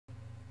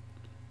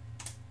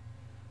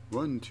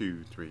One,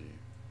 two, three.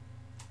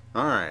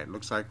 Alright,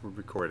 looks like we're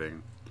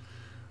recording.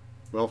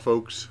 Well,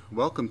 folks,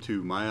 welcome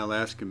to My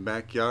Alaskan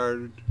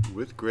Backyard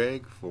with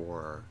Greg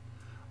for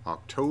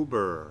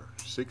October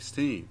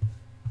 16th,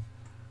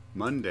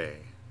 Monday,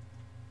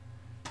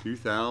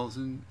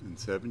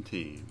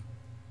 2017.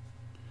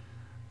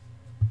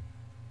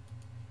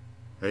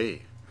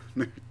 Hey,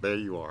 there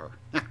you are.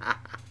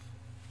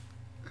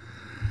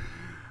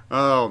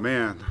 Oh,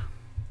 man.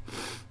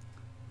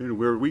 Been a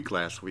weird week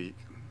last week.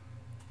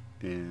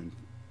 And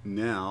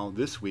now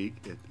this week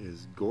it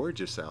is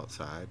gorgeous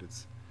outside.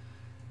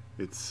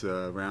 It's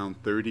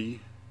around 30,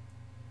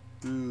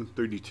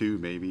 32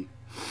 maybe,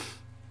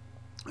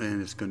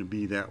 and it's going to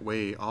be that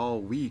way all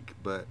week.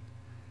 But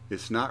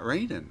it's not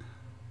raining,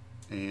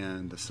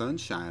 and the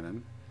sun's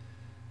shining.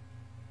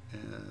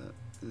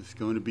 It's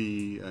going to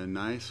be a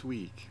nice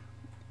week.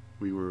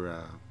 We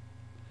were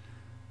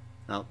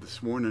out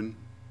this morning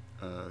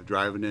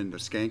driving into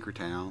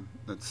Skankertown.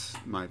 That's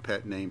my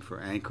pet name for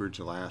Anchorage,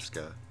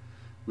 Alaska.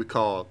 We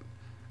call it,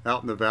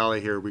 out in the valley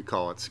here, we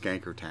call it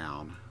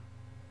Skankertown.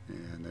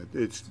 And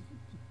it's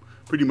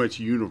pretty much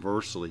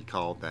universally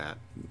called that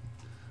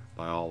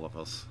by all of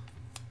us.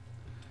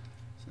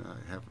 So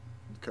I have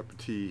a cup of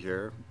tea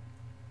here.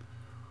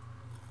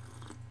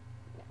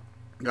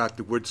 Got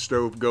the wood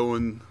stove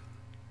going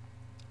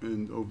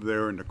over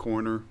there in the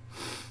corner.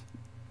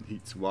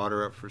 Heats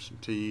water up for some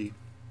tea.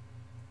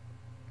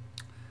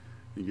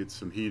 You get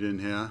some heat in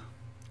here.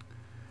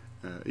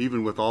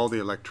 Even with all the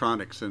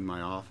electronics in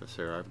my office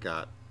here, I've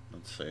got,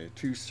 let's say,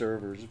 2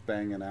 servers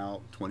banging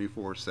out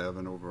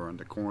 24/7 over on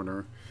the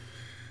corner.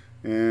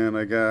 And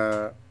I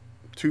got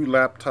 2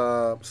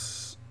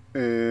 laptops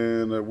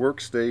and a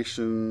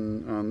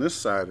workstation on this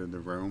side of the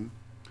room.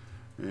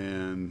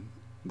 And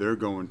they're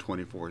going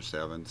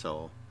 24/7,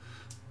 so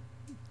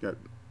got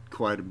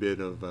quite a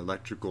bit of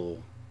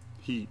electrical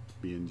heat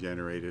being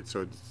generated.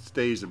 So it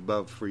stays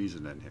above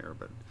freezing in here,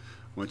 but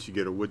once you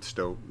get the wood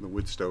stove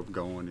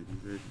going,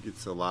 it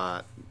gets a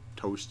lot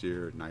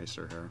toastier and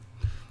nicer here.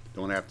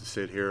 Don't have to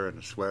sit here in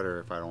a sweater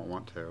if I don't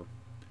want to.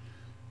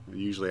 I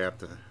usually have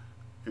to,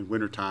 in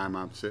wintertime,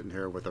 I'm sitting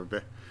here with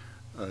a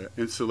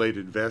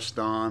insulated vest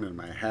on and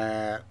my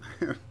hat,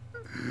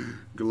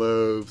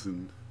 gloves,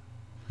 and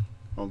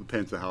all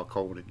depends on how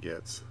cold it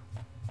gets.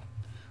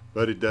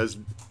 But it does,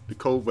 the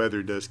cold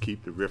weather does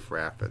keep the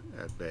riffraff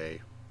at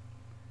bay.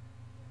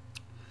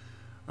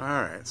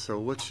 Alright, so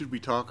what should we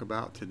talk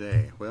about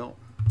today? Well,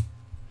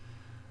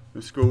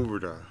 let's go over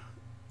to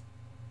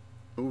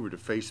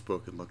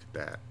Facebook and look at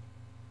that.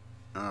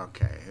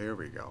 Okay, here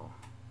we go.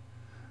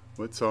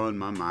 What's on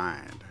my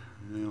mind?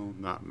 Well,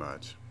 not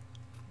much.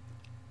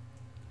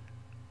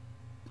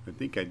 I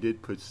think I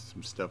did put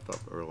some stuff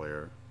up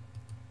earlier.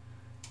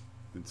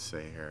 Let's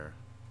see here.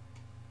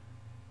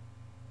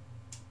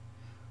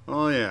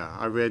 Oh yeah,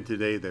 I read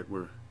today that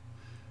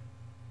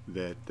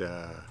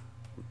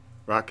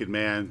Rocket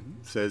Man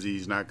says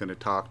he's not going to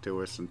talk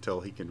to us until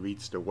he can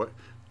reach the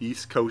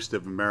east coast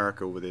of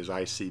America with his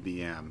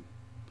ICBM.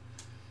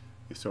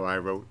 So I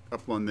wrote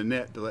up on the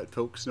net to let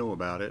folks know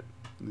about it.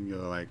 And you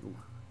know, like,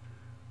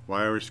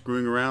 why are we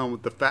screwing around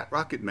with the fat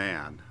Rocket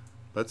Man?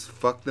 Let's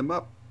fuck them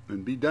up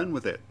and be done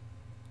with it.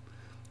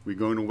 We're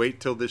going to wait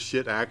till this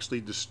shit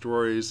actually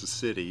destroys the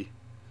city,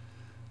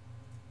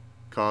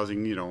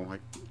 causing, you know,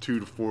 like 2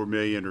 to 4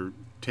 million or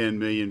 10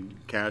 million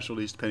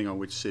casualties, depending on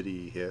which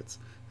city he hits.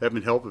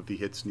 Heaven help if he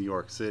hits New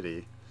York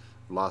City,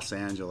 Los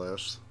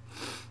Angeles,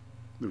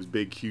 those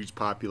big, huge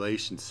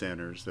population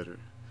centers that are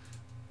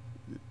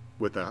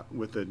with a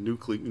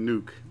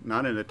nuke,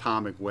 not an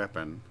atomic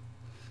weapon,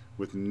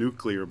 with a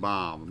nuclear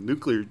bomb.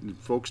 Nuclear,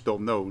 folks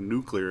don't know,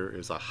 nuclear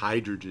is a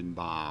hydrogen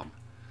bomb.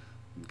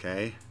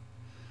 Okay,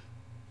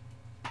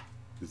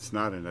 it's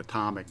not an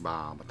atomic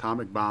bomb.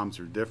 Atomic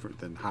bombs are different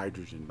than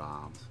hydrogen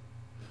bombs.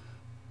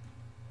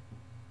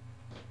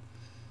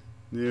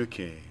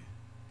 Okay.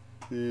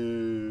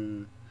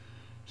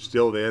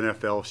 Still the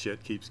NFL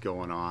shit keeps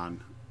going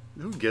on.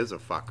 Who gives a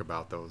fuck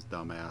about those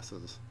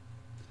dumbasses?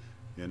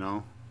 You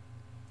know?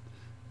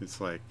 It's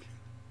like,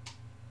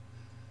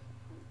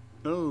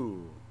 oh,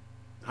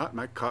 hot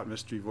Mike caught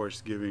mystery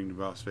voice giving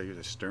Las Vegas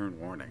a stern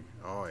warning.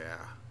 Oh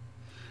yeah.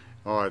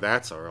 Oh,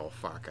 that's a real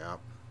fuck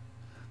up.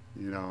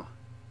 You know?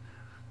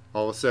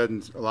 All of a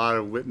sudden, a lot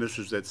of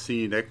witnesses that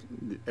seen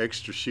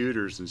extra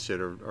shooters and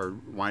shit are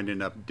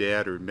winding up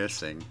dead or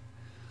missing.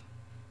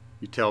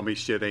 You tell me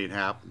shit ain't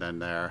happening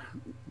there,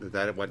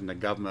 that it wasn't a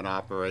government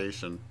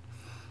operation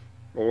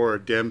or a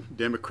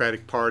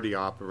Democratic Party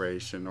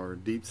operation or a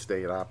deep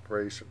state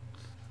operation.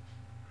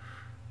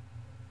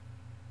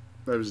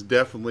 That was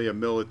definitely a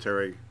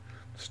military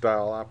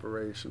style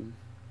operation.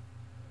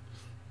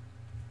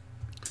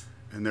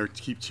 And they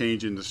keep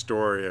changing the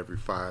story every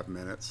 5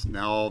 minutes.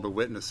 Now all the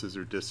witnesses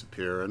are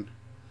disappearing.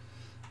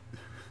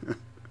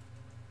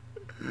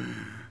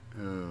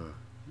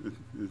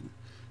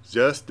 It's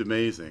just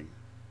amazing.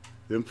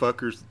 Them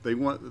fuckers, they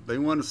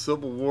want a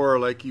civil war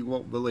like you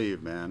won't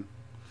believe, man.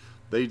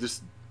 They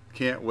just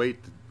can't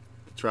wait to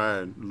try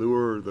and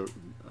lure the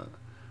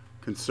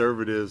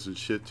conservatives and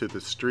shit to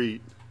the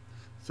street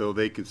so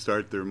they can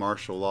start their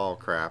martial law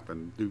crap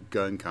and do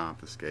gun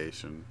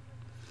confiscation.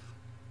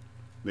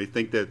 They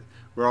think that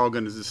we're all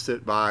going to just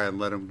sit by and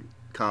let them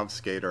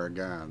confiscate our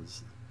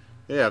guns.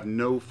 They have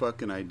no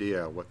fucking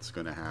idea what's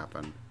going to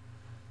happen.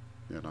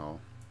 You know,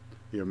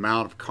 the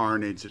amount of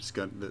carnage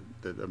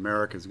that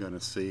America's going to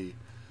see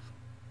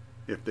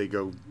if they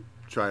go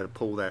try to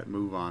pull that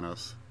move on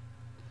us.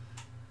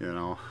 You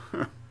know,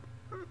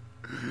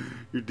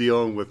 you're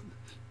dealing with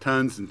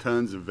tons and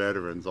tons of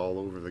veterans all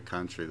over the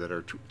country that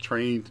are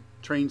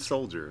trained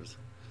soldiers.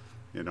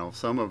 You know,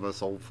 some of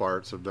us old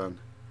farts have done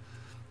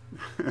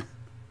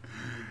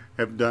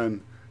have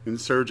done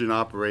insurgent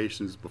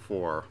operations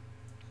before.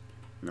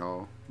 You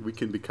know, we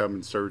can become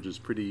insurgents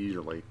pretty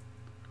easily.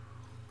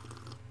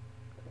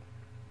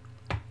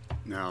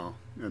 Now,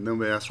 and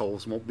them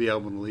assholes won't be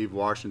able to leave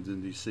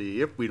Washington,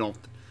 D.C. if we don't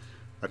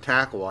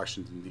attack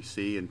Washington,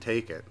 D.C. and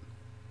take it.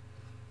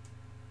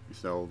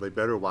 So they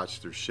better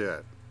watch their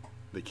shit.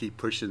 They keep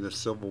pushing the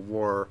Civil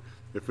War.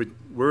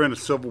 We're in a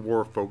Civil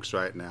War, folks,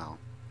 right now.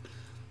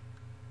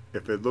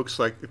 If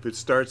it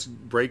starts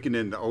breaking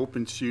into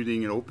open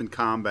shooting and open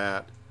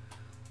combat,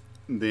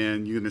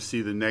 then you're going to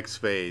see the next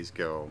phase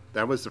go.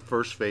 That was the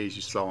first phase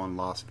you saw in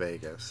Las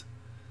Vegas.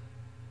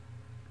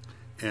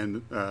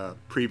 And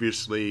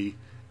previously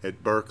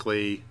at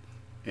Berkeley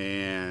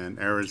and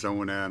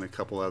Arizona and a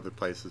couple other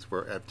places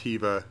where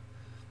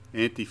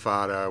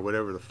Antifada,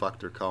 whatever the fuck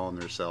they're calling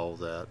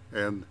themselves at,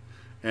 and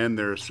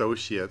their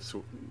associates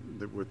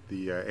with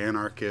the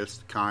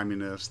anarchists,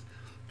 communists,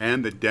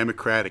 and the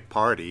Democratic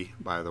Party,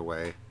 by the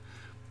way,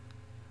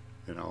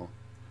 you know,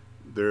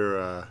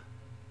 they're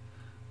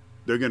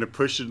going to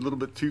push it a little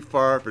bit too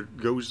far if it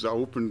goes to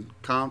open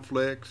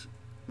conflicts,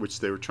 which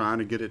they were trying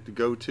to get it to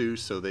go to,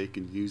 so they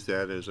can use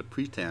that as a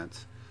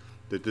pretense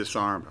to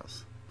disarm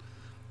us.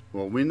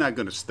 Well, we're not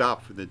going to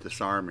stop for the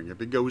disarming.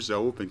 If it goes to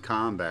open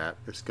combat,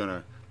 it's going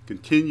to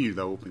continue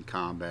the open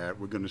combat.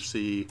 We're going to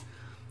see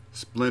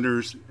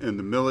splinters in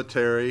the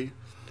military.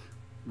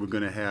 We're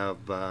going to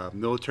have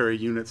military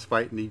units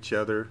fighting each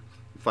other,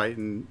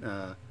 fighting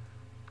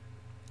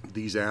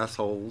these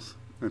assholes,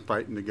 and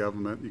fighting the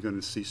government. You're going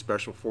to see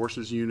special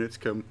forces units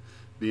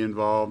be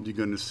involved. You're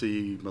going to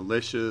see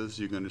militias.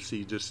 You're going to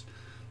see just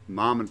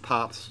mom and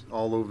pops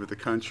all over the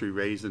country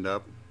raising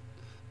up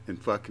and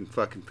fucking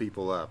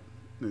people up.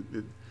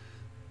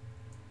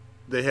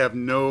 They have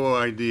no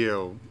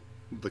idea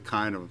the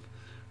kind of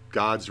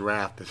God's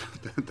wrath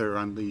that they're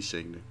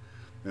unleashing,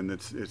 and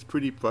it's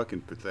pretty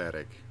fucking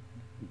pathetic.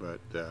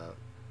 But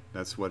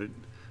that's what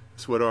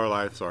our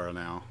lives are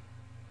now.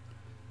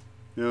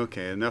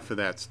 Okay, enough of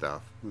that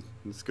stuff.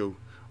 Let's go.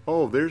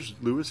 Oh, there's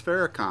Louis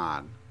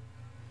Farrakhan.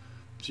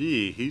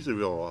 Gee, he's a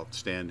real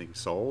outstanding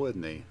soul,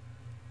 isn't he?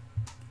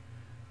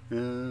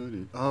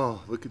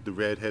 Oh, look at the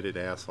red-headed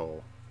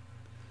asshole.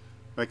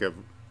 Like a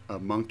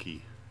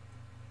monkey.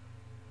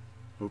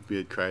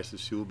 Opiate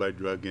crisis fueled by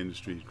drug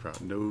industry.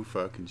 No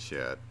fucking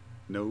shit.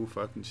 No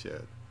fucking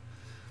shit.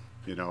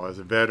 You know, as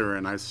a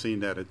veteran, I've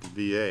seen that at the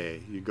VA.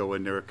 You go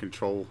in there and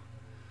control,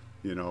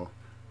 you know,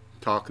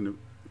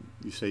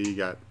 you say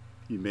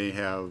you may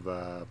have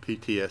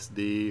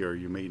PTSD, or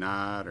you may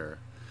not, or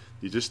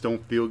you just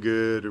don't feel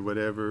good or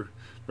whatever.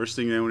 First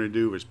thing they want to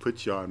do is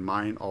put you on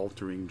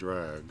mind-altering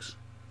drugs.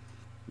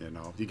 You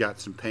know, if you got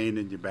some pain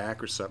in your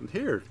back or something,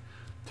 here,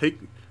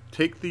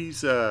 take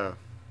these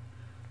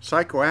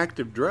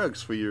psychoactive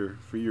drugs for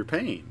your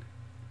pain.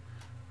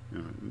 You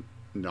know,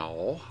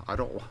 no, I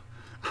don't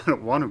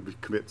want to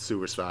commit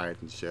suicide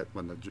and shit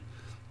when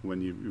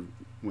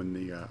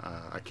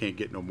I can't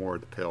get no more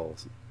of the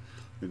pills.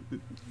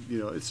 You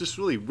know, it's just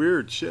really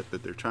weird shit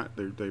that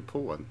they're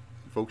pulling.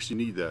 Folks, you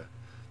need to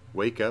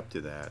wake up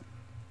to that.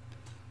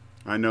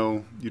 I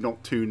know you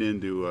don't tune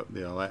into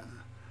the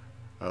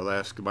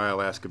my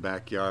Alaska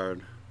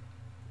backyard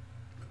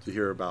to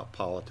hear about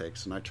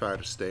politics, and I try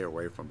to stay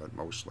away from it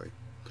mostly.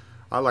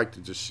 I like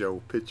to just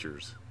show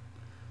pictures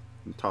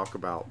and talk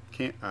about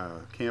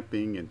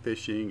camping and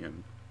fishing,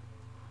 and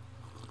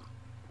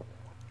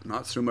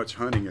not so much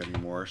hunting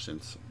anymore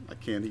since I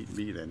can't eat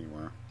meat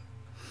anymore.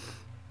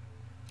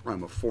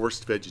 I'm a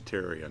forced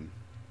vegetarian.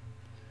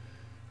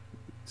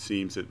 It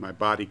seems that my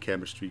body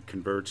chemistry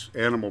converts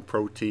animal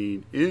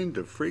protein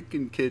into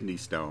freaking kidney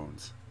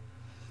stones.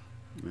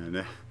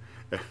 And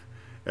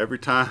every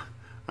time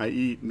I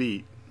eat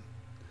meat,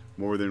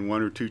 more than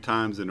 1 or 2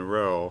 times in a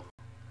row,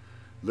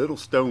 little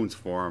stones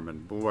form,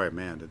 and boy,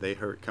 man, did they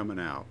hurt coming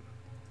out.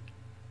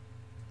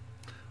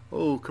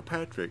 Oh,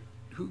 Kirkpatrick,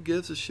 who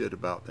gives a shit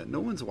about that? No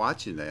one's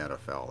watching the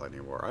NFL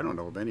anymore. I don't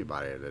know of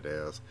anybody that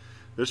is.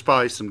 There's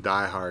probably some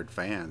diehard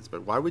fans,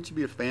 but why would you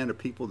be a fan of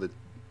people that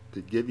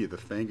give you the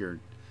finger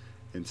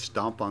and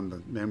stomp on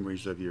the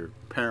memories of your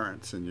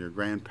parents and your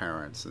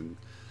grandparents and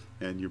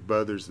your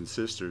brothers and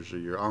sisters, or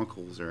your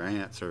uncles or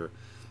aunts, or,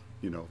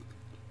 you know,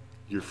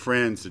 your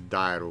friends that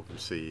died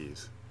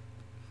overseas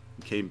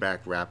and came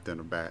back wrapped in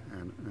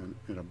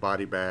a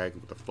body bag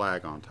with a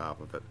flag on top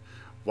of it?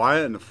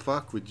 Why in the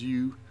fuck would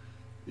you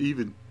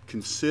even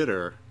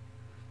consider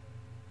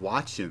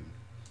watching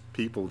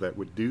people that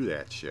would do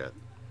that shit?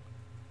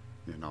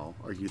 You know,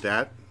 are you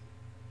that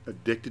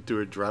addicted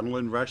to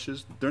adrenaline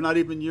rushes? They're not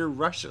even your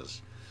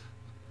rushes.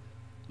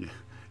 You,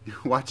 you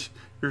watch,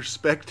 you're a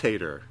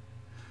spectator.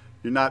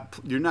 You're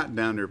not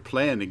down there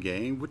playing the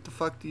game. What the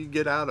fuck do you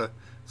get out of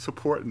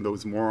supporting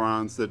those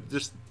morons that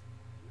just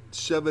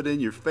shove it in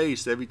your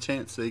face every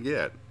chance they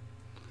get?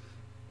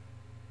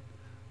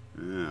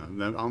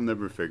 Yeah, I'll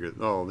never figure it.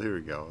 Oh, here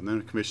we go. And then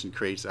the commission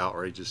creates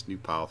outrageous new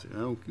policy.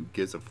 Oh, who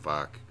gives a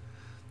fuck?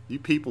 You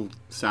people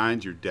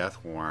signed your death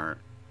warrant.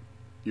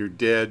 You're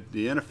dead.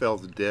 The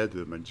NFL's dead to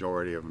the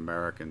majority of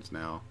Americans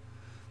now.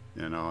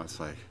 You know, it's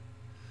like,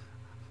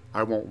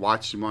 I won't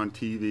watch them on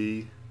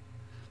TV.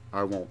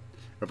 I won't.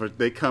 If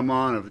they come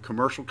on, if a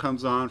commercial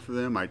comes on for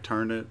them, I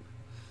turn it.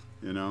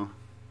 You know.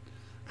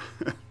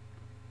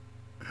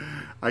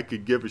 I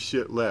could give a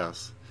shit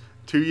less.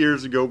 2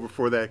 years ago,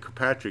 before that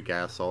Kirkpatrick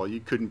asshole, you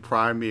couldn't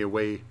pry me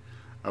away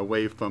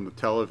from the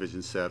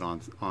television set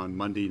on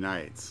Monday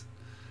nights.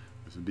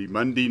 It would be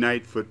Monday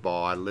Night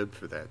Football. I lived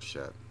for that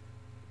shit.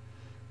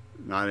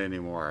 Not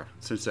anymore.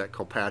 Since that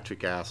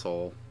Kirkpatrick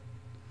asshole,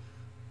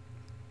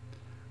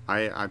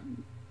 I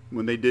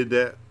when they did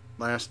that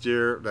last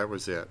year, that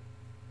was it.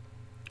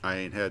 I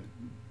ain't had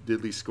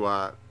diddly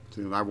squat.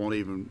 I won't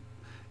even.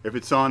 If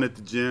it's on at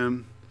the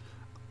gym,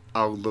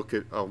 I'll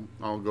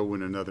go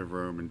in another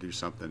room and do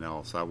something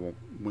else. I won't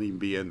even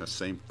be in the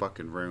same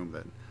fucking room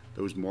that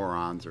those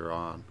morons are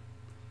on.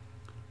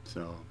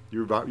 So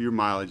your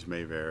mileage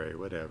may vary,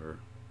 whatever.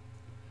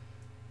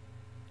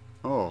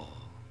 Oh.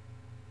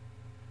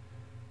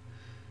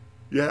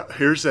 Yeah,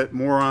 here's that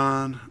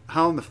moron.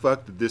 How in the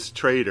fuck did this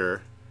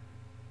traitor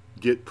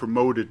get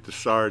promoted to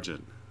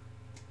sergeant?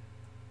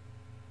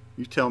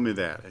 You tell me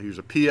that. He was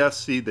a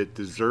PFC that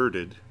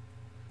deserted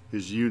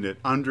his unit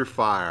under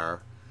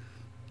fire,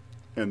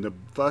 and the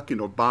fucking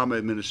Obama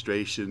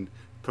administration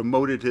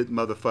promoted his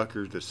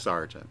motherfucker to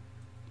sergeant.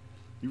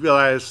 You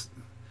realize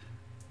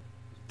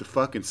the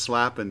fucking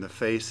slap in the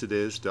face it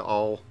is to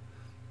all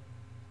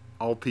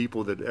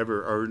people that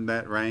ever earned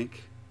that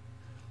rank?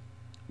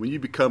 When you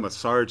become a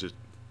sergeant,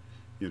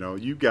 you know,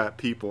 you got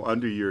people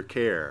under your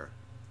care.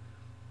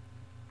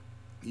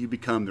 You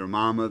become their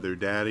mama, their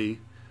daddy,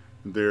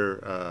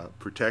 their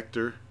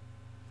protector.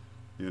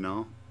 You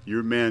know,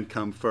 your men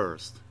come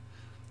first.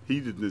 He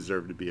didn't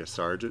deserve to be a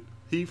sergeant.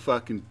 He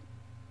fucking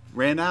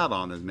ran out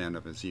on his men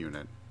of his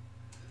unit.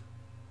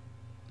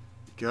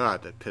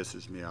 God, that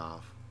pisses me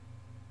off.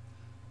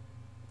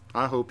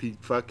 I hope he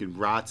fucking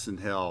rots in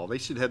hell. They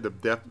should have the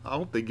death. I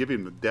hope they give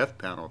him the death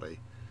penalty.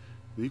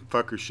 These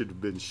fuckers should have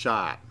been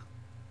shot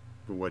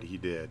for what he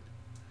did.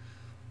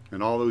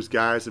 And all those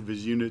guys of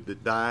his unit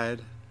that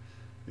died,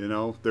 you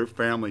know, their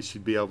families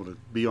should be able to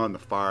be on the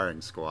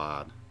firing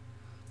squad.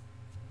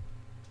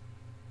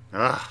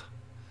 Ah.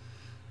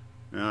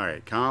 All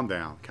right, calm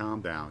down,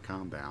 calm down,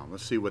 calm down.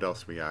 Let's see what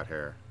else we got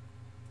here.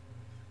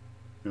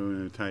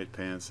 In tight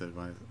pants.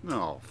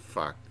 No,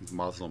 fuck, these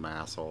Muslim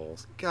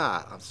assholes.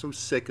 God, I'm so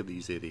sick of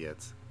these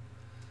idiots.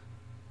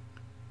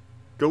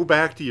 Go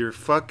back to your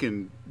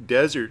fucking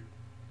desert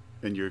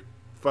and your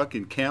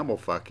fucking camel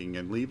fucking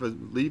and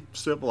leave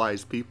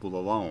civilized people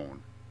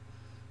alone.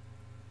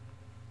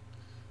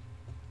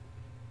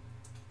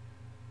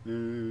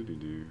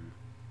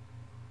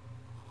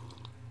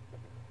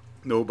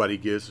 Nobody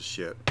gives a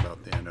shit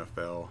about the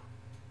NFL.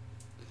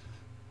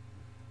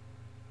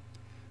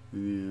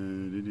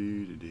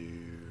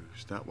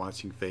 Stop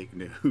watching fake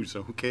news,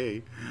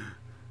 okay?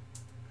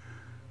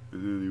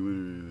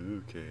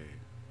 Okay.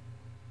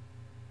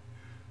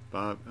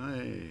 Bob,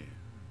 hey,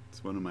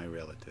 it's one of my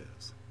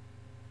relatives.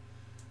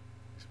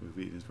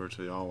 It's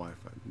virtually all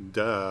Wi-Fi.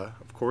 Duh.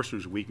 Of course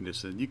there's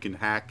weaknesses. You can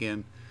hack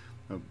in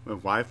a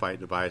Wi-Fi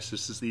device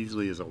just as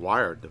easily as a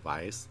wired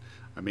device.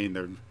 I mean,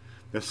 they're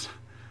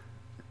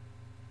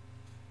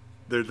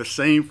the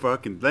same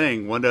fucking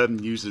thing. One of them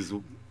uses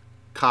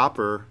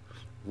copper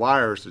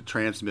wires to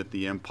transmit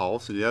the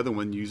impulse, and the other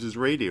one uses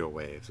radio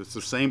waves. It's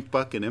the same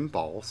fucking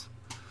impulse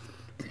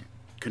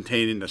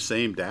containing the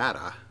same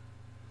data.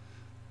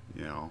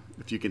 You know,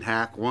 if you can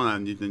hack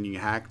one, then you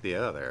can hack the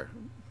other.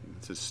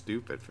 It's just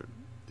stupid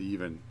to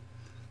even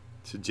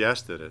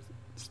suggest that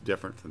it's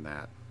different from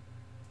that.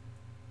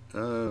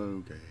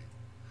 Okay.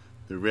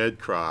 The Red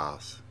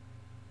Cross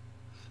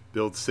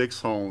built 6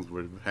 homes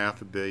worth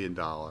 $500 million.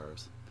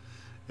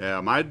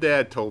 Yeah, my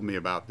dad told me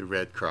about the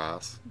Red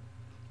Cross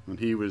when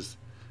he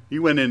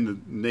went in the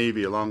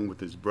Navy along with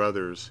his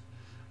brothers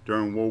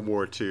during World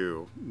War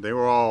II. They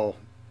were all,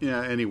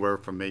 anywhere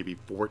from maybe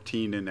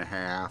 14 and a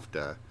half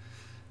to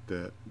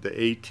the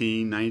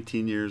 18,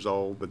 19 years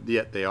old, but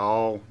yet they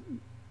all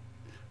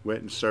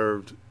went and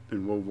served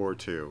in World War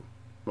II.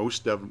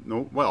 Most of them,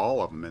 no, well,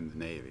 all of them in the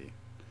Navy.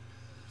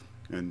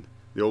 And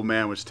the old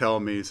man was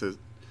telling me, he says,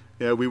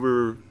 yeah, we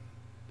were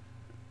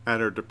at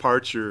our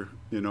departure,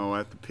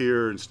 at the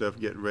pier and stuff,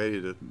 getting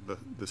ready to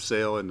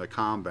sail into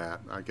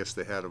combat. I guess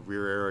they had a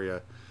rear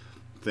area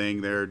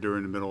thing there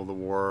during the middle of the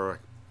war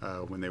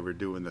when they were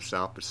doing the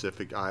South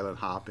Pacific island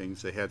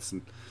hoppings. They had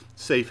some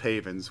safe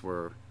havens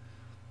where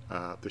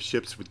the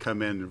ships would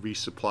come in and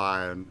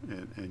resupply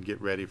and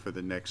get ready for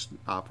the next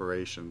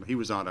operation. He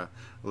was on a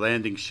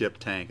landing ship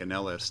tank, an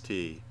LST,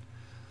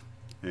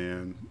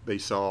 and they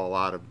saw a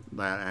lot of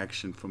that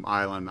action from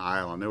island to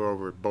island. They were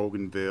over at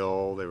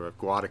Bougainville, they were at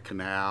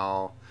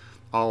Guadalcanal,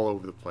 all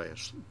over the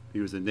place. He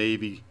was a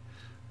Navy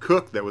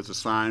cook that was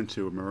assigned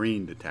to a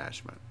Marine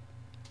detachment.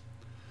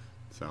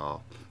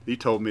 So he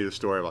told me the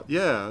story about,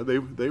 yeah,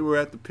 they were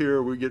at the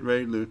pier, we were getting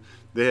ready to,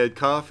 they had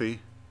coffee,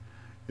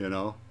 you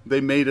know,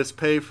 they made us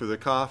pay for the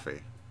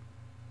coffee.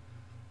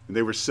 And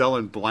they were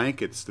selling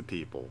blankets to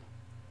people,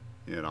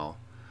 you know.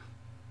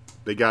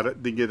 They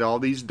get all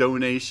these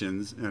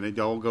donations, and it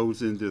all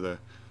goes into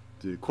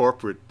the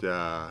corporate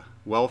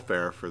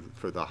welfare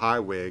for the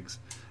highwigs,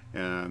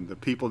 and the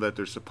people that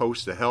they're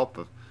supposed to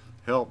help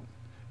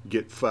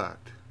get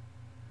fucked.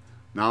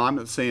 Now, I'm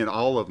not saying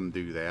all of them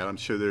do that. I'm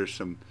sure there's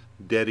some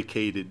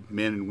dedicated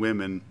men and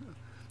women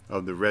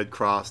of the Red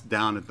Cross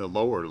down at the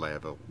lower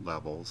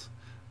levels,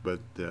 but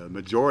the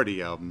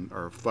majority of them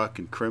are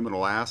fucking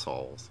criminal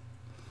assholes.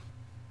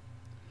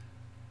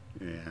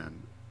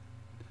 And,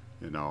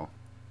 you know,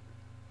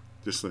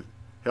 just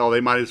hell,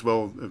 they might as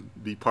well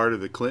be part of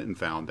the Clinton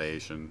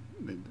Foundation.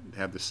 They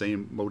have the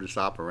same modus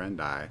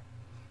operandi.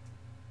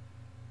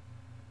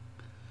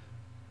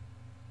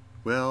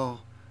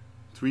 Well,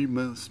 3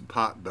 months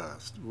pot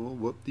bust. Well,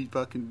 what the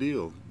fucking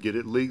deal? Get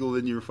it legal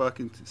in your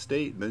fucking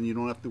state, and then you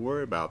don't have to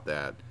worry about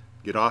that.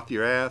 Get off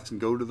your ass and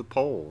go to the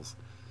polls.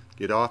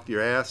 Get off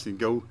your ass and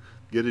go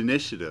get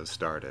initiatives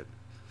started.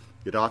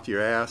 Get off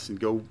your ass and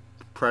go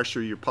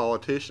pressure your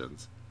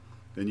politicians.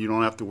 Then you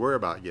don't have to worry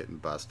about getting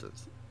busted.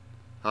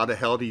 How the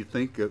hell do you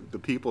think the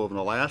people of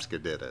Alaska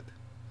did it?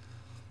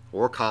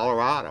 Or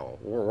Colorado,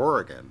 or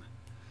Oregon?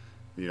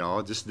 You know,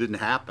 it just didn't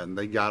happen.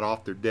 They got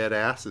off their dead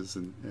asses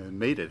and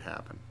made it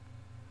happen.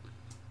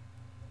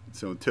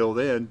 So until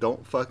then,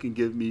 don't fucking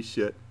give me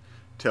shit.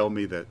 Tell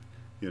me that,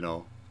 you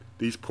know,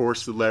 these poor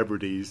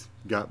celebrities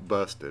got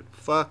busted.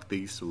 Fuck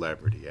these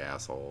celebrity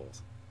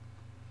assholes.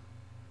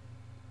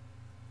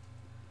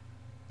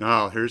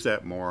 Oh, here's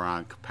that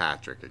moron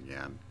Patrick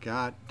again.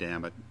 God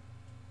damn it.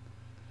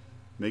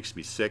 Makes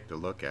me sick to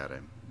look at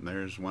him. And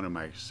there's one of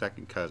my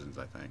second cousins,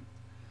 I think.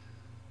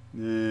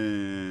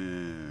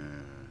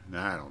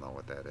 I don't know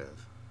what that is.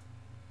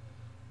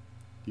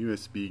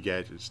 USB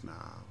gadget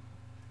snob.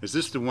 Is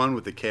this the one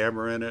with the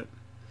camera in it?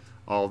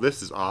 Oh,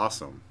 this is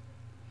awesome.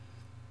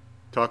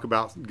 Talk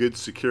about good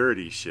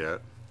security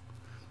shit.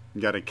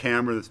 You got a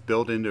camera that's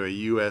built into a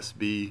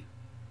USB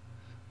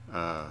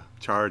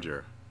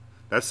charger.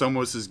 That's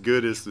almost as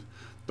good as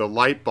the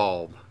light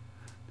bulb.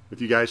 If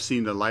you guys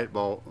seen the light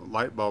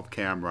bulb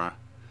camera,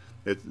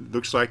 it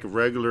looks like a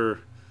regular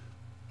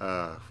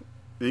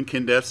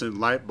incandescent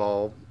light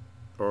bulb,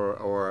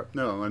 or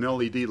no, an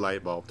LED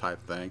light bulb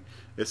type thing.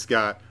 It's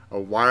got a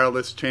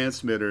wireless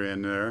transmitter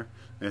in there,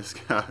 and it's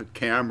got a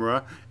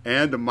camera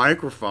and a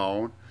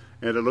microphone,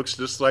 and it looks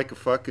just like a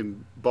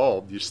fucking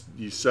bulb.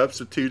 You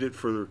substitute it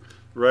for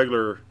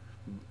regular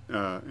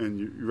and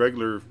your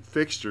regular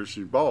fixtures,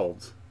 your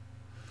bulbs.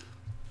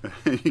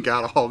 You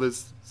got all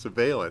this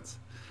surveillance.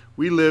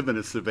 We live in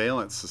a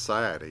surveillance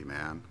society,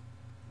 man.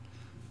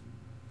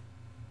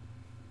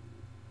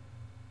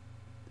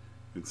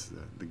 It's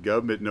the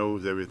government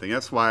knows everything.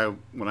 That's why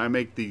when I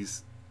make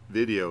these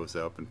videos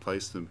up and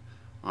place them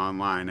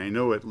online, I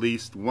know at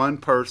least one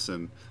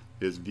person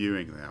is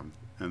viewing them,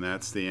 and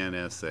that's the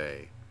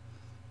NSA.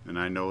 And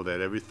I know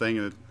that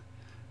everything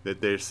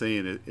that they're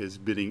saying is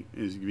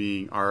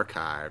being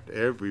archived.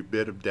 Every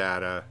bit of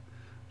data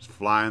is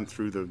flying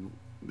through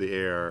the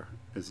air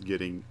is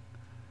getting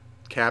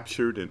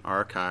captured and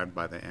archived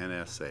by the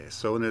NSA.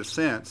 So in a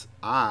sense,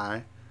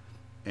 I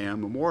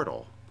am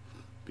immortal,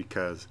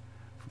 because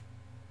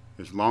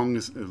as long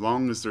as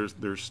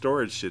their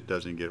storage shit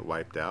doesn't get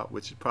wiped out,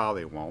 which it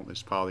probably won't.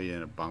 It's probably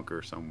in a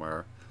bunker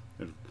somewhere,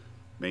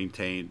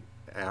 maintained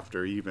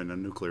after even a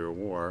nuclear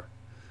war.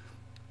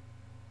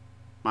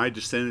 My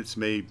descendants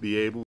may be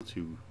able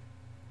to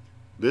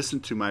listen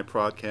to my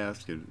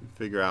podcast and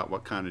figure out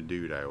what kind of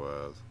dude I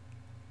was.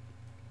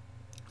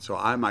 So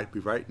I might be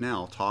right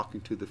now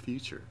talking to the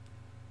future.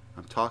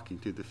 I'm talking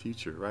to the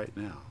future right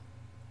now.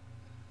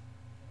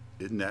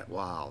 Isn't that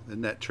wild?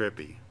 Isn't that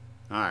trippy?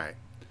 All right.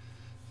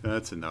 So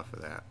that's enough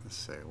of that. Let's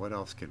see. What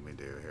else can we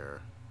do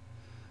here?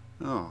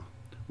 Oh,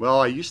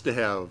 well, I used to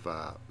have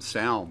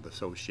sound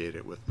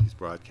associated with these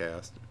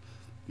broadcasts,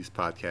 these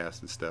podcasts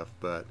and stuff,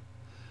 but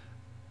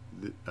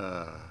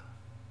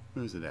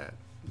where's it at?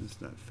 It's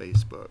not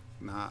Facebook.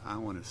 No, I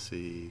want to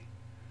see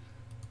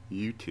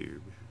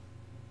YouTube.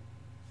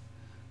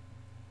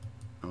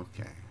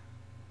 Okay.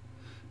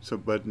 So,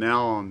 but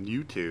now on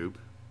YouTube,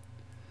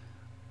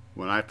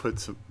 when I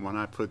put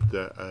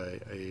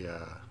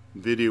a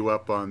video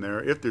up on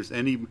there, if there's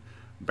any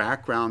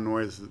background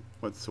noise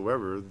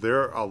whatsoever,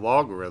 their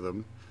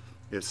algorithm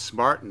is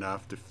smart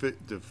enough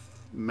to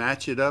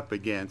match it up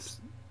against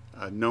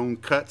known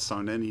cuts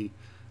on any,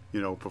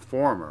 you know,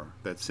 performer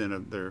that's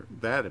in their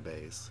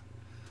database.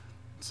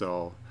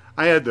 So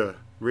I had the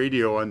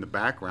radio in the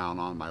background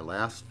on my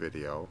last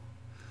video,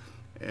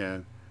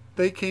 And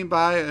they came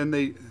by and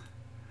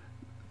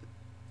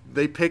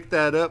they picked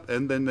that up,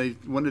 and then they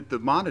wanted to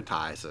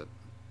monetize it.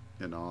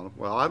 You know,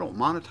 well, I don't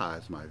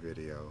monetize my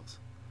videos,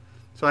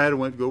 so I had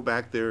to go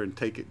back there and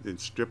take it and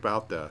strip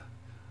out the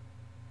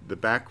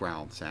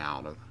background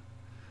sound.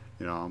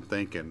 You know, I'm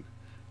thinking,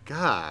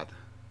 God,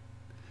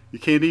 you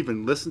can't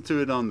even listen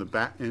to it on the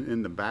back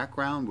in the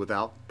background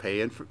without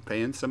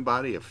paying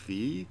somebody a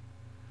fee.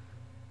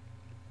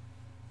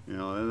 You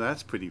know, and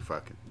that's pretty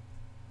fucking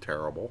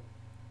terrible.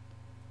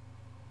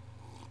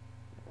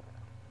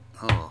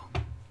 Oh.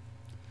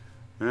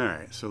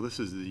 Alright, so this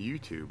is the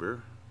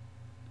YouTuber.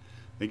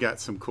 They got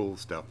some cool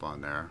stuff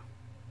on there.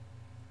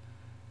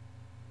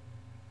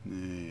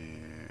 Yeah.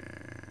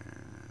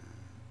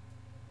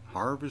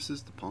 Harvest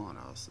is upon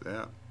us.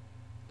 Yeah.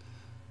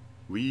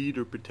 Weed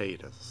or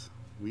potatoes?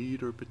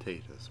 Weed or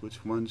potatoes?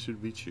 Which one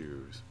should we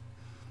choose?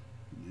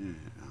 Yeah.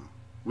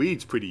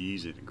 Weed's pretty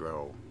easy to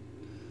grow.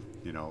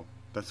 You know,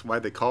 that's why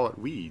they call it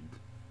weed.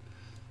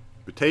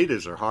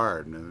 Potatoes are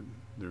hard, and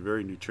they're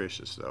very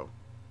nutritious, though.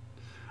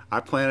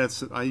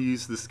 I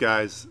used this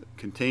guy's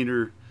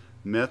container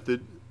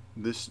method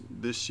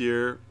this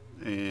year,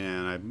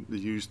 and I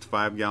used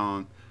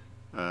 5-gallon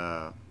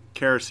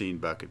kerosene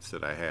buckets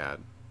that I had,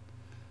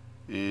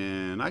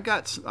 and I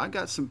got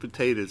some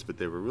potatoes, but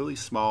they were really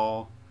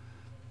small,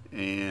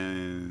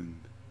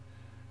 and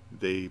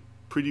they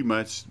pretty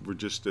much were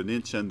just an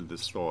inch under the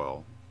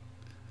soil.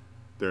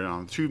 There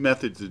are two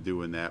methods of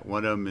doing that.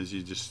 One of them is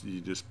you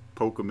just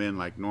poke them in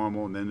like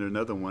normal, and then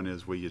another one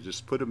is where you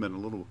just put them in a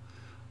little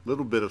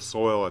bit of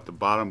soil at the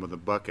bottom of the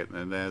bucket,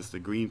 and as the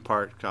green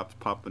part stops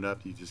popping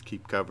up, you just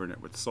keep covering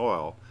it with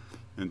soil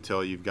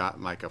until you've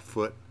got like a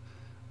foot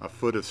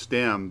of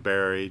stem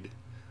buried,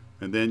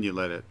 and then you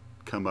let it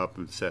come up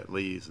and set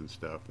leaves and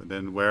stuff, and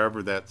then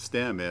wherever that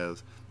stem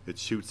is, it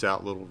shoots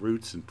out little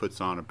roots and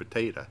puts on a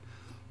potato.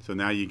 So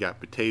now you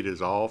got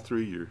potatoes all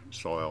through your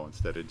soil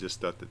instead of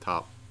just at the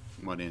top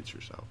 1 inch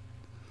or so.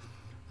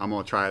 I'm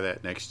going to try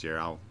that next year.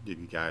 I'll give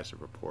you guys a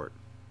report.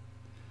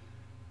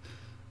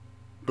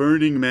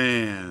 Burning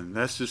Man.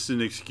 That's just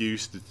an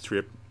excuse to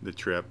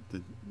to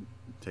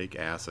take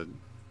acid.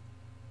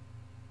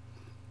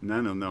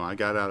 No. I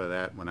got out of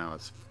that when I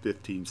was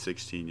 15,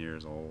 16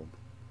 years old.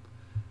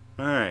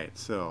 Alright,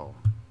 so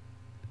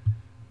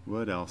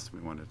what else do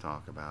we want to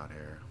talk about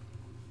here?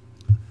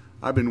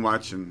 I've been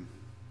watching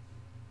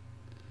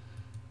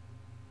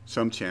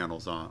some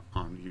channels on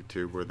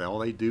YouTube where all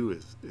they do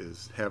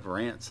is have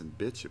rants and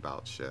bitch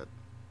about shit.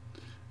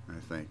 And I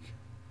think,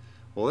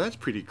 well, that's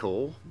pretty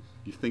cool.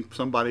 You think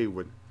somebody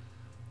would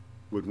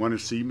want to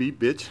see me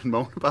bitch and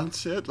moan about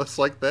shit just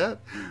like that?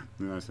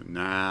 And I said,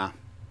 nah,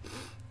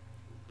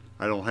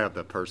 I don't have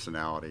the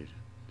personality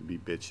to be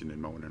bitching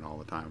and moaning all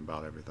the time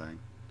about everything.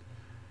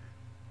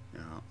 You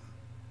know,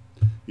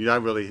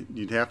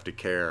 you'd have to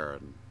care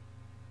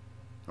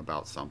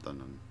about something,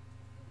 and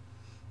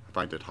I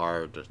find it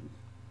hard to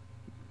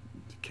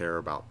care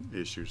about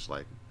issues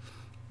like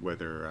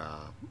whether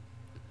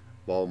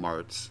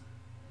Walmart's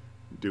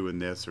doing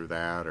this or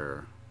that,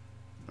 or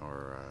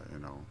you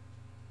know,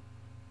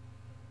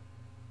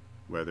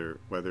 whether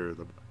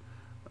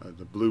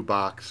the blue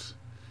box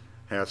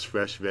has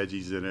fresh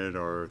veggies in it,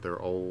 or if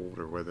they're old,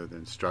 or whether the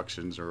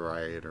instructions are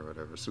right, or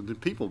whatever. So the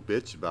people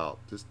bitch about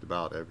just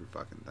about every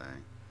fucking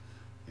thing,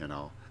 you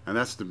know. And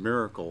that's the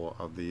miracle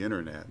of the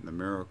internet and the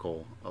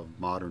miracle of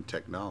modern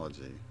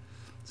technology.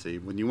 See,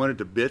 when you wanted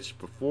to bitch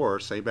before,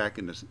 say back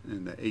in the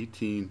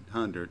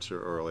 1800s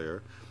or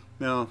earlier,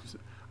 no,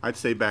 I'd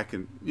say back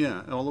in,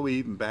 yeah, all the way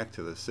even back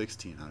to the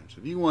 1600s.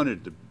 If you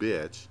wanted to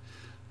bitch,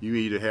 you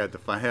either had to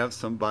have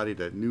somebody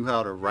that knew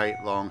how to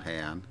write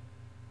longhand.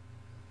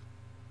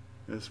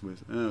 This was,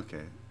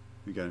 okay,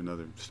 we got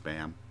another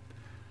spam.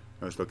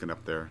 I was looking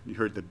up there. You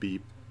heard the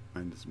beep.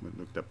 I just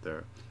looked up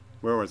there.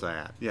 Where was I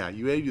at? Yeah,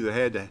 you either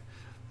had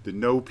to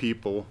know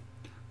people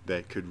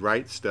that could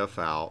write stuff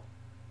out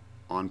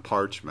on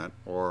parchment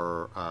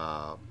or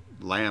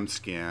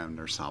lambskin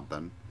or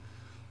something,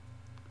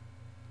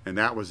 and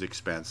that was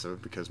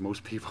expensive because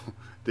most people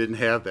didn't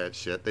have that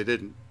shit. They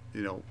didn't,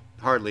 you know,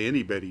 hardly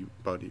anybody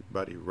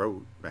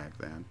wrote back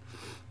then,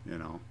 you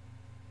know.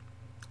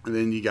 And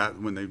then you got,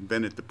 when they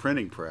invented the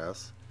printing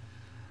press,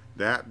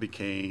 that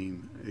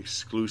became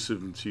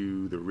exclusive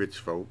to the rich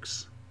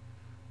folks,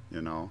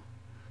 you know.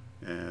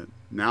 And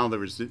now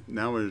there's a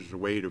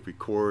way to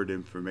record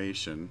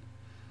information,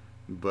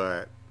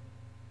 but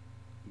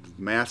the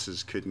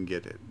masses couldn't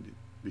get it,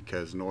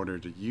 because in order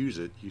to use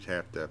it, you'd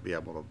have to be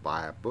able to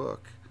buy a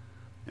book,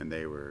 and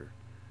it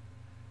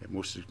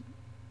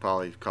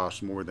probably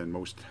cost more than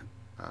most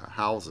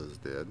houses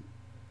did,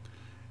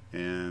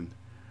 and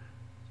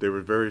there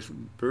were very,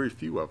 very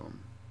few of them.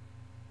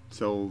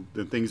 So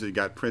the things that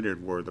got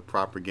printed were the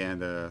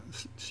propaganda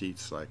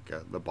sheets, like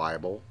the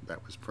Bible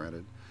that was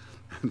printed,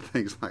 and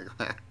things like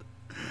that.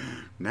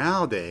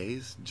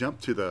 Nowadays, jump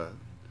to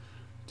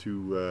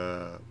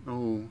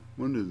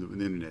when did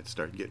the internet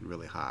start getting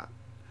really hot?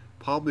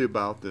 Probably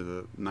about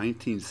the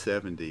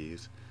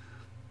 1970s.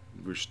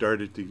 We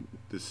started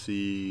to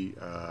see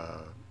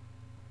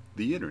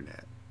the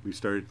internet, we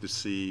started to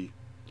see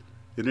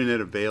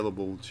internet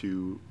available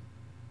to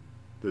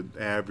the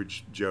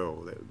average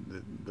Joe,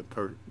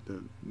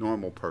 the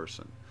normal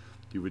person.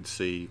 You would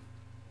see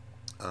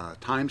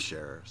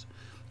timeshares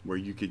where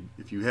you could,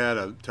 if you had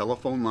a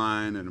telephone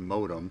line and a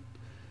modem,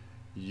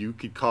 you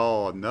could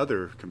call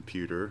another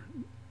computer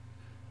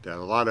that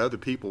a lot of other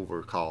people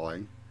were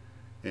calling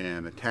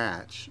and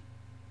attach,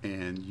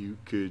 and you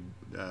could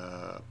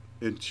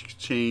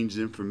exchange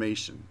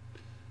information.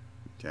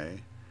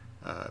 Okay,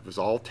 it was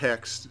all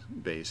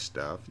text-based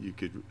stuff. You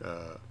could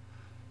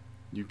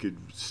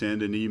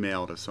send an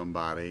email to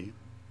somebody.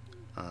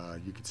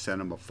 You could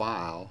send them a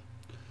file,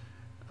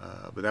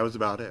 but that was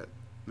about it.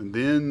 And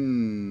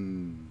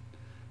then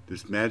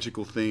this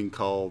magical thing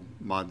called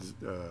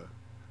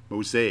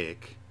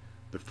Mosaic,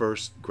 the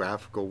first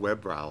graphical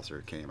web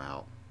browser, came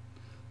out.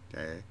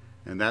 Okay,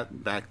 and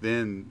that back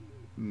then,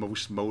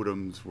 most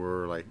modems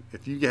were like,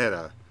 if you had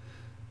a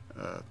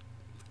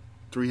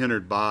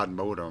 300 baud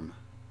modem,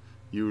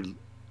 you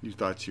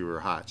thought you were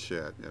hot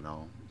shit.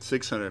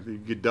 600. If you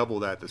could double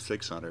that to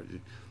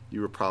 600,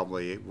 you were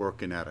probably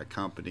working at a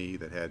company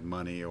that had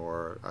money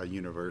or a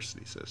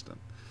university system.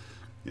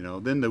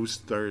 Then those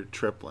started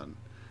tripling.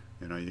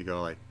 You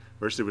go like,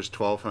 first it was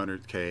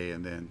 1200K,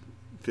 and then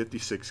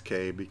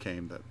 56K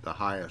became the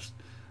highest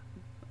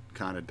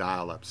kind of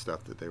dial-up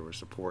stuff that they were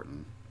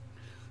supporting.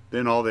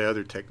 Then all the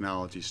other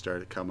technologies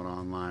started coming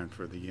online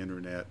for the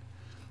internet,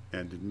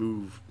 and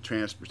to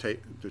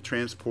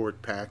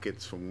transport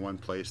packets from one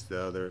place to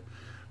the other.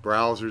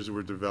 Browsers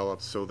were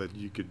developed so that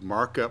you could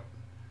mark up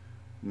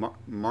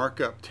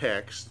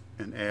text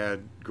and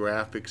add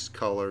graphics,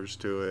 colors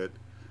to it.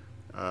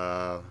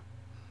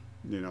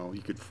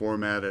 You could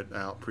format it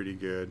out pretty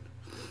good.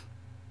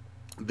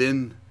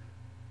 Then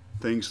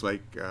things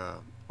like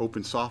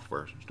open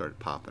software started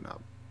popping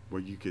up,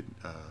 where you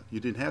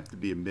didn't have to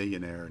be a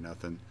millionaire or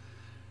nothing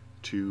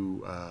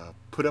to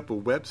put up a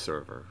web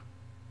server.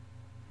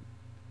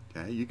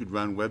 Okay? You could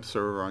run web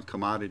server on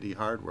commodity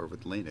hardware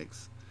with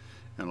Linux,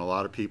 and a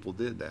lot of people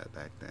did that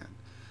back then.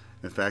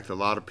 In fact, a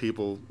lot of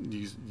people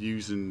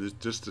using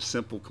just the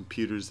simple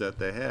computers that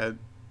they had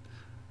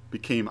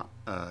became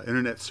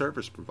internet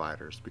service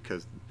providers,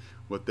 because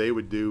what they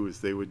would do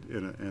is they would,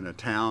 in a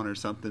town or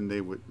something,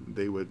 they would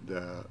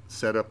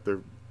set up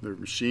their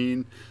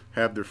machine,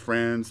 have their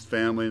friends,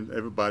 family, and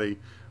everybody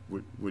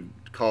would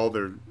call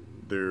their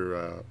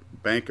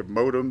bank of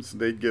modems.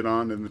 They'd get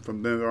on, and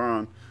from there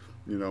on,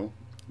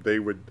 they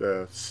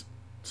would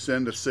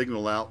send a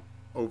signal out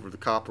over the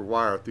copper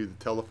wire through the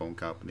telephone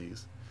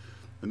companies.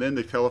 And then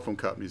the telephone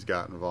companies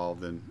got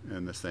involved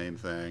in the same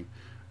thing.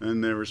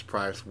 And there was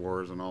price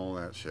wars and all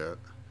that shit.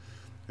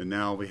 And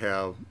now we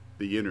have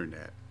the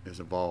internet has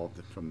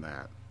evolved from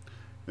that.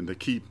 And the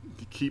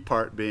key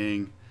part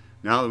being,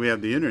 now that we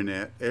have the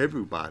internet,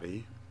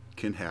 everybody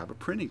can have a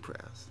printing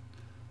press.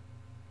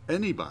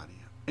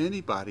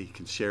 Anybody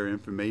can share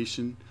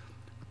information,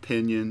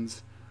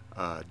 opinions,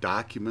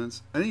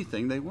 documents,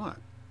 anything they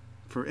want,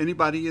 for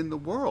anybody in the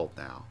world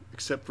now,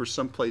 except for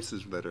some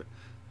places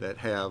that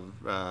have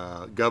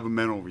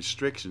governmental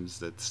restrictions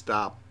that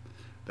stop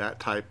that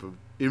type of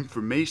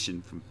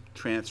information from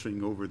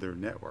transferring over their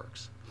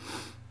networks.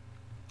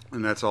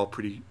 And that's all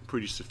pretty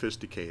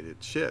sophisticated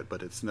shit,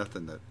 but it's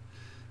nothing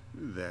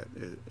that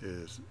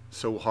is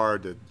so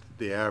hard that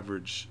the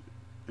average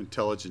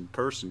intelligent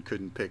person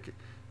couldn't pick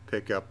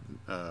up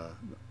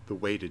the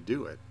way to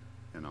do it.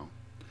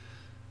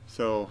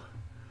 So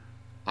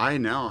I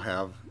now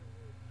have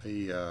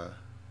I've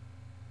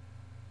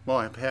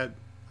had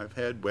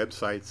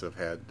websites, I've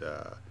had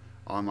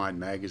online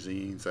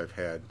magazines, I've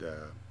had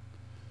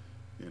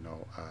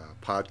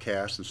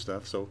podcasts and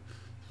stuff. So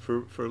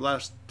for the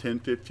last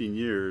 10-15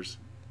 years,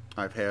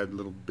 I've had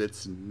little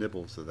bits and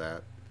nibbles of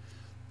that.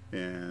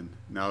 And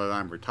now that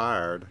I'm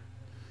retired,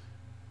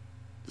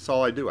 that's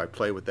all I do. I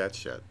play with that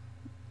shit.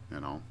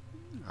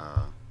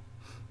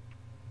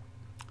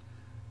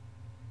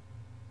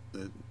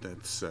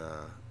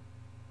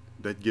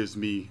 That gives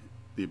me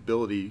the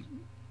ability,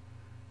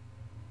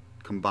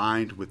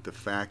 combined with the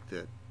fact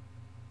that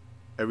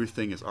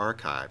everything is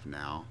archived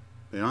now.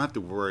 They don't have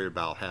to worry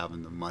about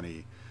having the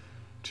money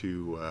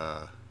to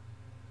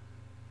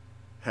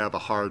have a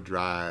hard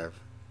drive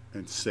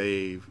and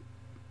save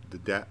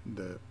the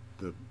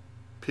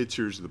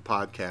pictures of the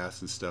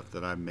podcasts and stuff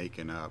that I'm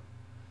making up,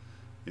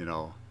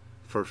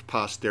 for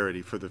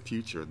posterity, for the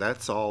future.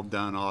 That's all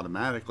done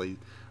automatically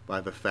by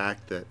the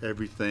fact that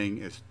everything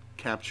is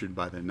captured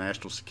by the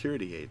National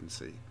Security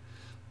Agency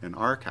and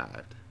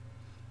archived.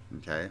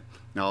 Okay.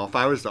 Now, if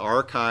I was to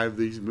archive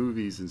these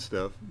movies and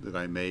stuff that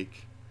I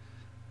make,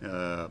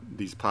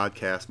 these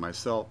podcasts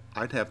myself,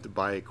 I'd have to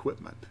buy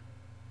equipment.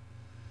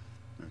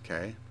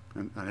 Okay,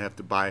 and I'd have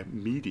to buy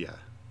media.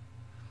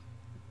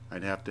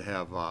 I'd have to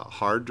have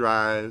hard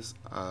drives,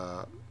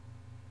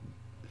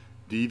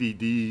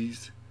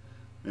 DVDs,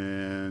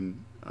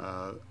 and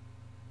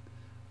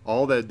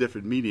all that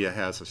different media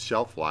has a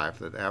shelf life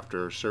that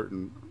after a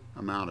certain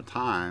amount of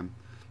time,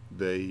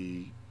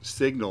 they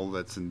signal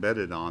that's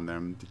embedded on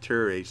them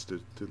deteriorates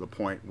to the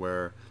point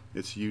where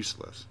it's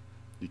useless.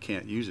 You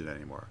can't use it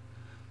anymore.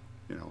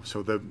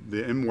 So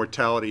the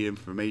immortality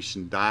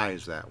information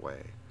dies that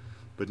way.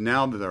 But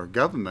now that our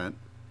government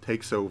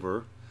takes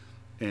over,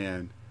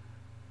 and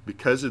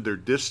because of their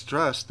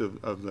distrust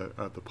of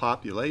the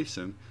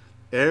population,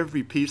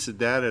 every piece of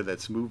data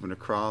that's moving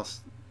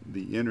across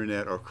the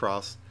internet or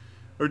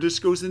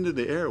just goes into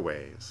the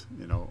airways,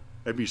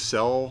 every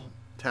cell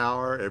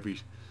tower,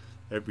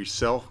 every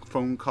cell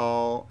phone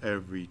call,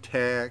 every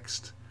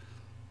text,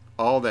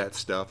 all that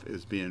stuff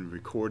is being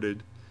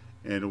recorded,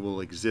 and it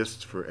will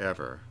exist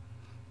forever,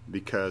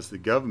 because the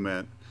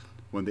government,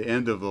 when the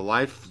end of the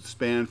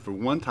lifespan for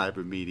one type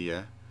of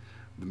media,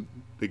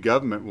 the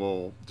government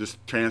will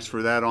just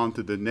transfer that on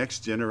to the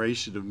next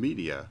generation of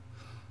media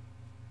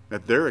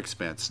at their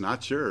expense,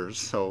 not yours.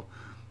 So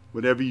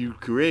whatever you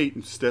create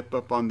and step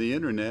up on the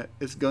internet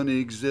is going to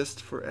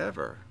exist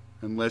forever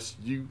unless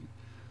you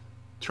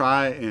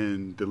try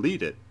and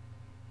delete it.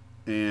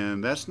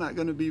 And that's not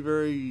going to be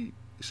very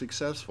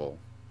successful.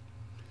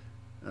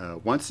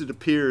 Once it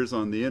appears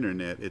on the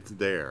internet, it's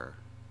there.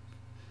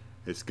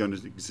 It's going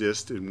to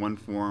exist in one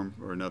form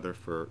or another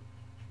for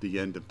the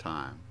end of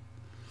time.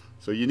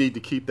 So you need to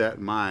keep that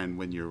in mind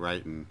when you're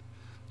writing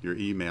your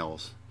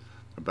emails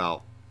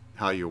about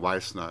how your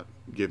wife's not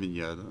giving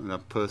you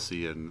enough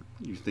pussy, and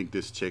you think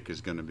this chick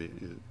is going to be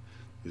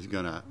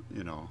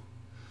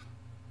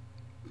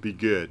be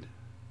good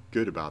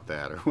about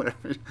that or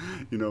whatever.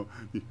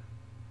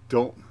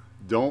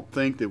 Don't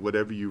think that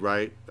whatever you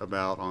write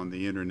about on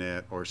the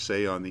internet or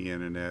say on the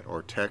internet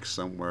or text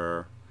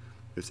somewhere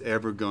is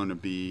ever going to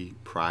be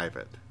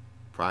private.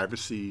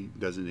 Privacy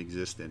doesn't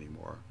exist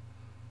anymore.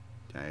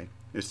 Okay?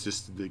 It's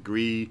just the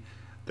degree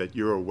that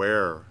you're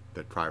aware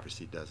that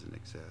privacy doesn't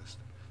exist.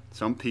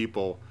 Some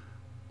people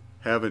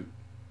haven't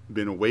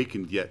been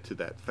awakened yet to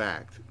that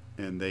fact,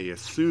 and they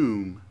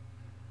assume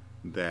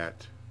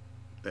that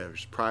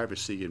there's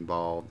privacy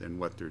involved in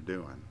what they're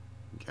doing.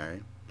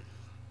 Okay?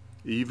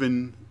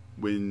 Even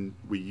when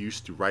we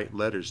used to write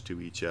letters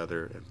to each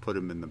other and put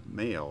them in the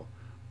mail,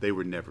 they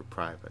were never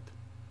private.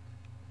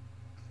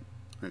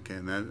 Okay,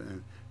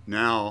 and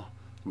now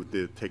with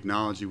the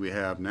technology we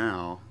have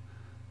now,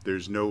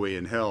 there's no way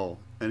in hell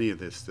any of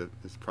this that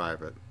is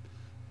private.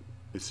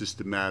 It's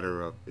just a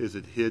matter of, is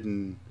it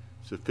hidden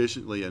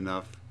sufficiently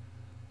enough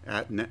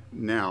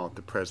now at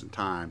the present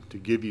time to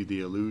give you the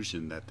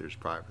illusion that there's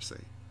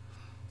privacy.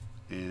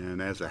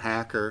 And as a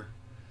hacker,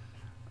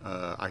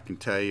 I can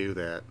tell you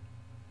that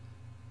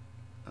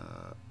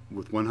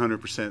with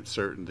 100%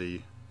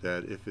 certainty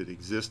that if it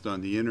exists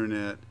on the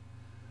internet,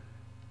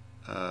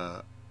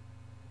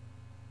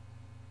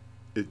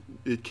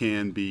 it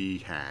can be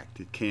hacked,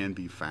 it can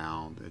be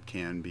found, it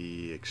can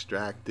be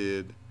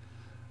extracted.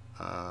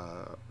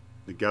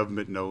 The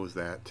government knows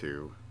that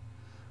too,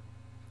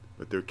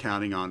 but they're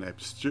counting on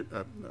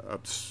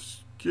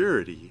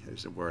obscurity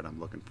is the word I'm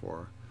looking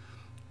for.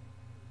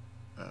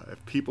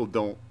 If people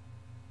don't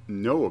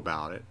know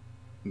about it,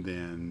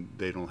 then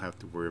they don't have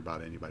to worry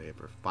about anybody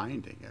ever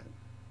finding it,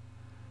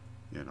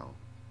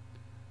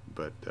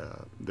 But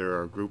there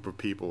are a group of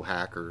people,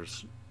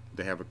 hackers.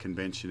 They have a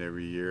convention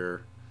every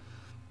year,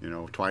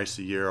 twice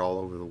a year all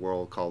over the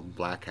world, called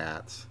Black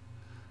Hats.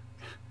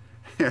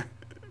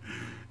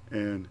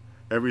 And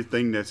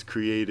everything that's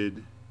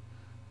created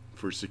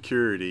for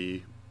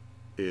security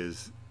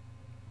is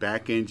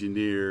back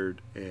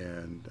engineered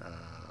and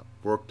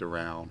worked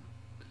around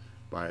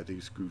by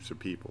these groups of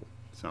people.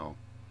 So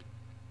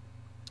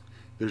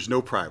there's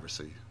no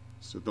privacy.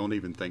 So don't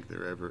even think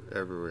there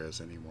ever is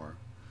anymore.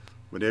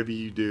 Whatever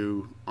you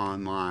do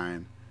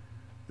online,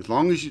 as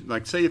long as you,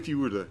 like, say if you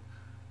were to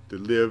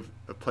live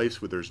a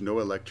place where there's no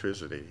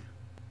electricity,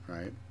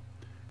 right,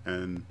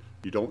 and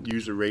you don't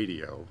use a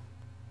radio,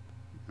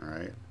 all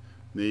right,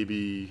 maybe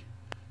you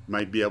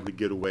might be able to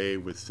get away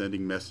with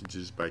sending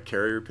messages by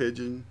carrier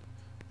pigeon.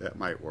 That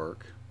might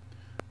work.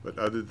 But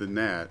other than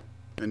that,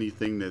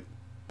 anything that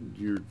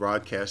you're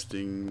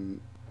broadcasting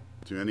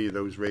to any of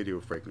those radio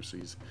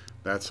frequencies,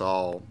 that's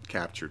all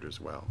captured as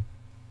well.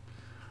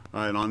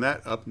 All right, on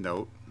that up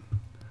note,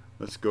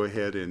 let's go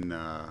ahead and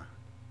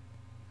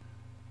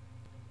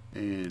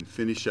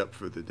finish up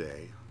for the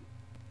day.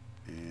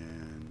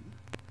 And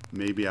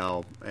maybe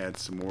I'll add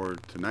some more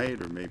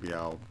tonight, or maybe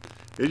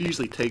it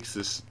usually takes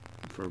this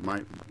for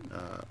my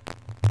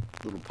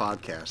little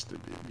podcast to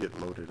get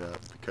loaded up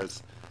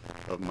because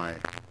of my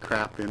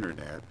crap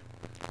internet.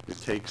 It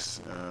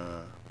takes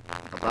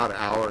about an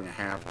hour and a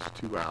half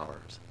to 2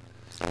 hours.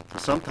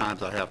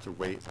 Sometimes I have to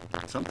wait.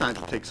 Sometimes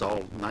it takes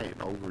all night,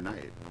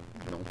 overnight,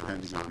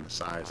 depending on the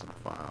size of the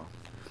file.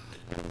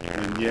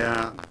 And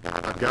yeah,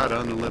 I've got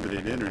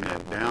unlimited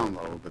internet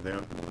download, but there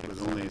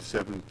was only a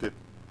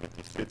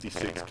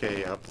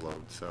 756K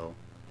upload, so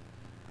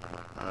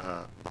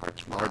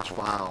large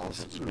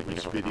files,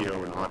 which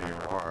video and audio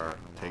are,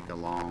 take a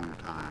long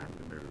time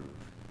to move.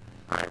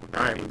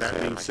 Alright, with that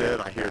being said,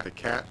 I hear the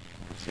cat.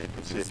 See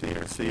if you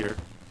can see her.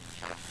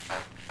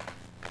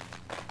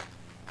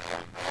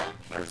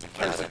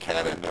 There's a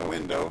cat in the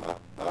window.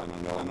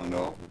 I don't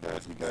know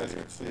if you guys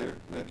can see her.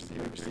 Maybe see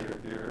her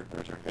here.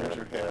 There's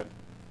her head.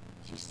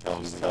 She's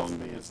telling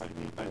me it's I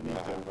need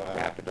to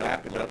wrap it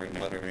up and let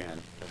her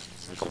in.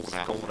 It's cold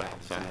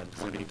outside,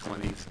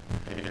 2020s,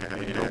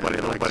 and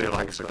nobody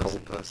likes a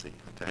cold pussy.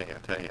 I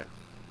tell you.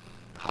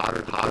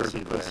 Hotter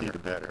the pussy, the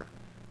better.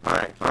 All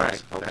right,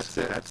 folks,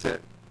 that's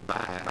it.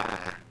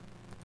 Bye.